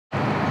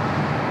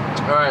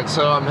Alright,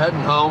 so I'm heading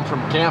home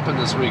from camping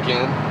this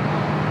weekend.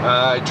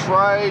 I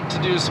tried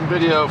to do some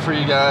video for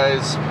you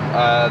guys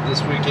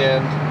this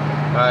weekend.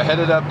 I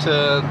headed up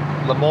to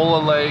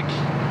Lamola Lake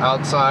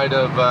outside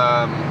of,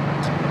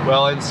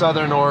 well, in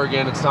southern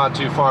Oregon. It's not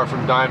too far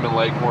from Diamond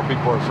Lake. More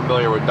people are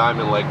familiar with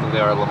Diamond Lake than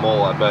they are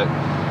Lamola, but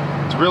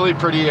it's a really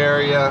pretty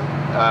area.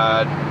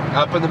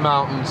 Up in the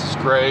mountains, it's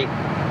great.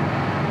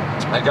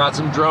 I got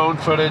some drone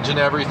footage and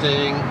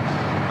everything,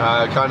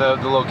 kind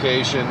of the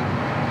location.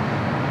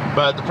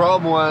 But the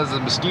problem was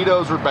the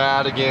mosquitoes were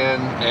bad again,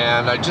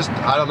 and I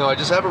don't know, I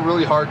just have a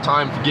really hard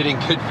time getting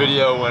good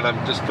video when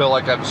I just feel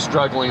like I'm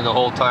struggling the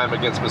whole time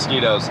against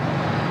mosquitoes.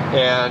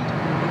 And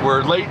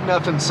we're late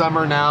enough in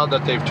summer now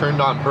that they've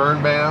turned on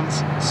burn bans,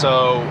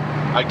 so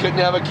I couldn't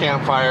have a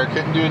campfire,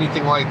 couldn't do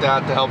anything like that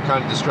to help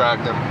kind of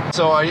distract them.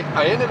 So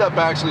I ended up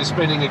actually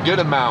spending a good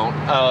amount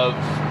of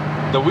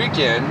the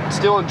weekend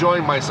still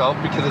enjoying myself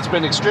because it's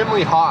been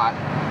extremely hot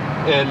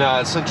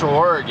in Central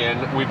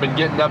Oregon. We've been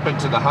getting up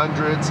into the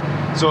hundreds,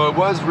 so it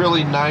was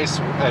really nice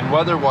and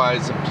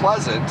weather-wise and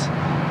pleasant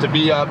to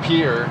be up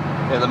here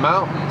in the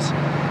mountains.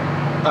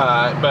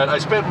 But I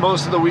spent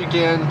most of the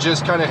weekend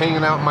just kind of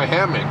hanging out in my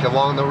hammock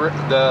along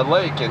the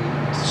lake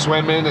and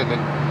swimming and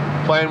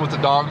then playing with the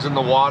dogs in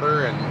the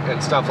water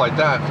and stuff like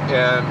that.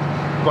 And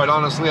quite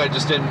honestly, I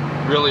just didn't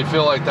really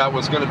feel like that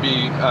was going to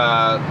be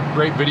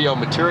great video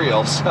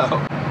material.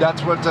 So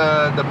that's what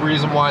the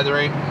reason why there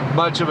ain't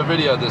much of a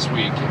video this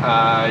week.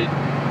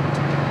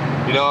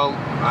 You know,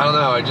 I don't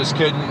know, I just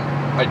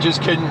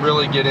couldn't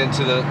really get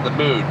into the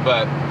mood.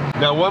 But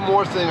now one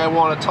more thing I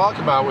want to talk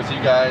about with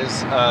you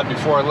guys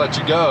before I let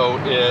you go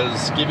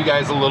is give you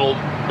guys a little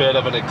bit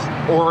of an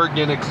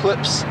Oregon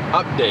Eclipse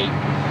update.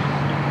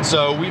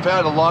 So we've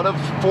had a lot of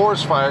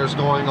forest fires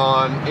going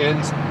on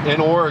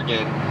in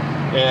Oregon,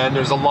 and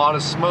there's a lot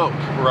of smoke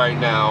right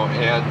now,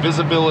 and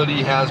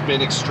visibility has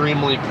been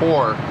extremely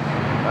poor.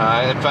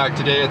 In fact,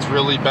 today it's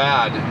really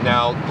bad.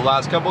 Now, the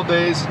last couple of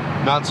days,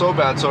 not so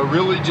bad. So it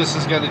really just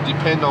is going to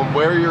depend on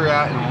where you're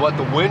at and what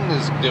the wind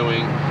is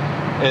doing,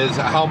 is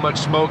how much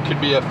smoke could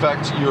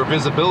affect your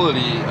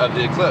visibility of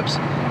the eclipse.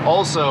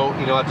 Also,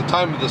 you know, at the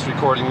time of this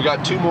recording, we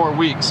got 2 more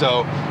weeks,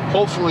 so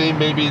hopefully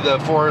maybe the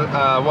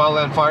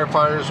wildland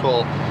firefighters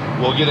will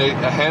get a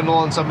handle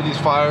on some of these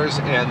fires,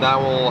 and that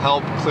will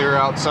help clear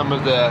out some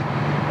of the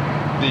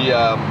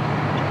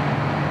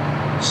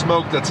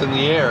smoke that's in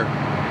the air.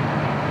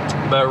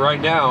 But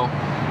right now,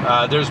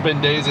 there's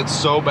been days it's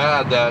so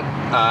bad that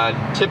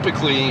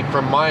typically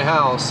from my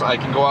house, I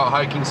can go out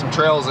hiking some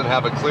trails and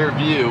have a clear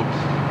view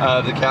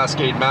of the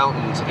Cascade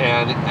Mountains.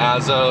 And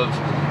as of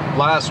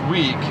last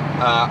week,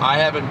 I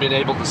haven't been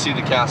able to see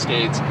the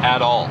Cascades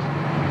at all.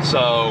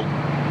 So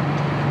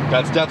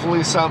that's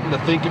definitely something to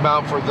think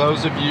about for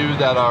those of you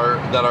that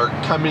are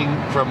coming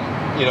from,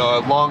 you know,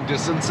 long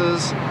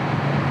distances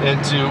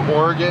into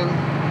Oregon.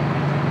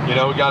 You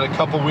know, we got a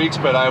couple weeks,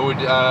 but I would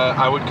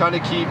kind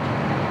of keep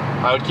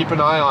an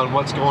eye on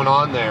what's going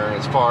on there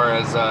as far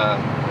as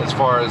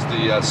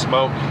the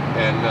smoke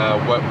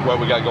and what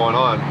we got going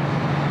on.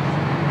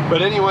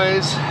 But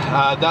anyways,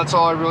 that's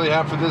all I really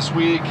have for this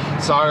week.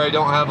 Sorry I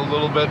don't have a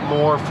little bit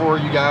more for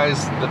you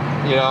guys.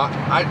 You know,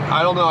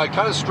 I don't know, I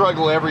kind of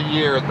struggle every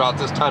year about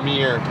this time of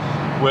year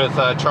with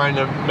trying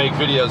to make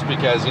videos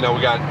because, you know,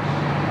 we got,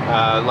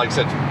 like I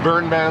said,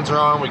 burn bans are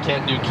on, we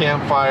can't do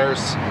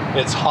campfires,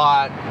 it's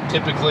hot.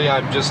 Typically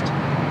I'm just,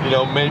 you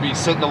know, maybe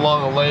sitting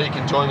along a lake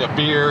enjoying a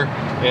beer,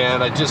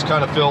 and I just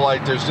kind of feel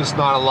like there's just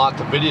not a lot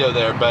to video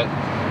there. But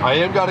I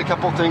am got a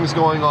couple things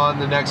going on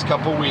the next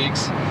couple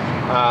weeks.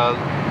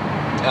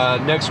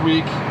 Next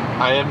week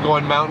I am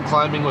going mountain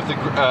climbing with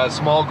a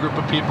small group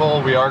of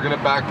people. We are going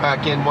to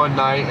backpack in one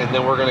night, and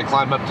then we're going to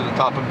climb up to the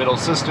top of Middle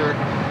Sister.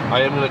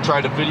 I am going to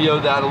try to video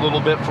that a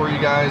little bit for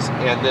you guys,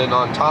 and then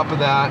on top of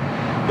that,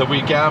 the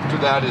week after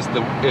that is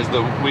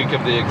the week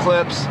of the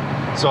eclipse.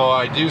 So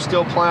I do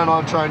still plan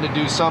on trying to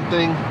do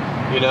something,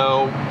 you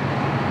know,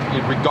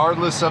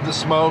 regardless of the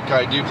smoke.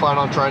 I do plan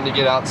on trying to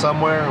get out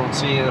somewhere and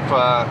see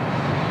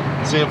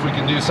if we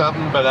can do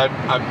something. But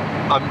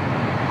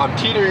I'm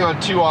teetering on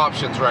 2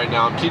 options right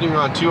now. I'm teetering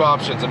on 2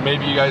 options, and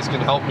maybe you guys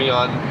can help me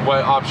on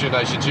what option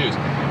I should choose.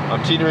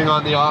 I'm teetering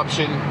on the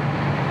option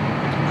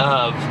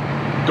of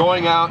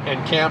going out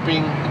and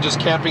camping, just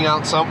camping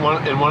out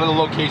in one of the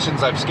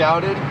locations I've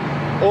scouted,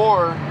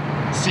 or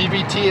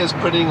CVT is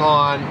putting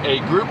on a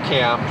group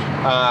camp,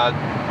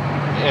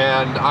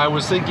 and I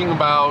was thinking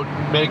about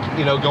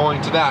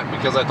going to that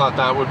because I thought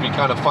that would be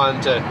kind of fun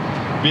to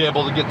be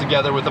able to get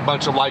together with a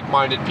bunch of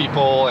like-minded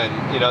people, and,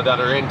 you know, that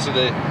are into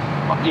the,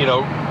 you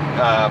know,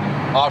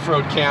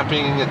 off-road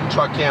camping and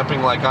truck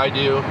camping like I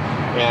do,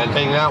 and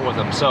hanging out with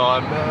them. So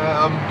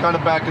I'm kind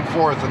of back and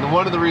forth, and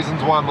one of the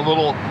reasons why I'm a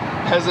little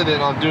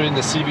hesitant on doing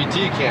the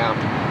CVT camp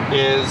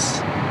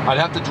is I'd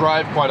have to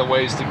drive quite a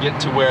ways to get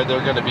to where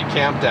they're going to be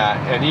camped at,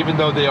 and even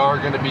though they are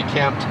going to be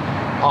camped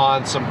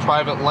on some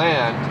private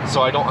land,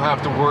 so I don't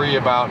have to worry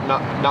about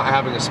not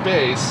having a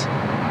space,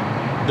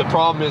 the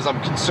problem is I'm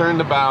concerned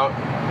about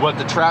what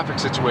the traffic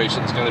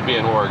situation is going to be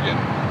in Oregon.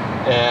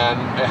 and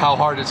how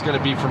hard it's going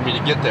to be for me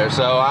to get there.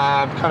 So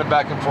I'm kind of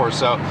back and forth.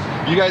 So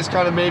you guys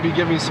kind of maybe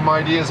give me some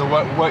ideas of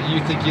what you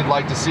think you'd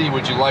like to see.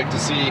 Would you like to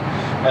see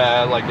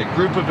like a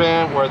group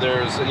event where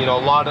there's, you know,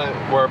 a lot of,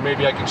 where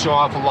maybe I can show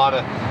off a lot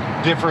of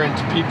different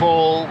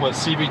people with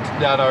CBT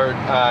that are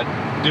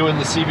doing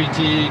the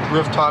CBT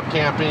rooftop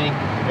camping,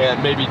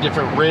 and maybe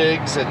different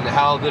rigs and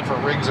how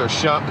different rigs are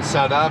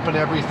set up and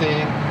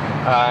everything,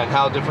 and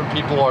how different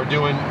people are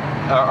doing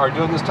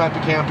this type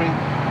of camping?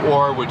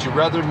 Or would you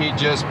rather me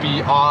just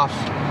be off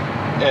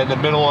in the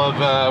middle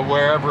of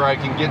wherever I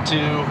can get to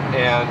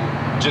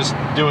and just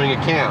doing a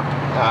camp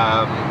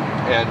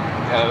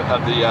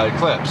of the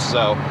eclipse?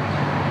 So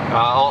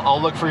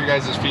I'll look for you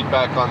guys'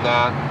 feedback on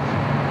that.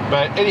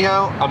 But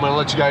anyhow, I'm going to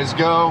let you guys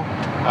go.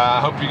 I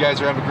hope you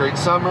guys are having a great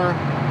summer,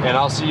 and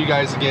I'll see you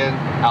guys again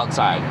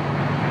outside.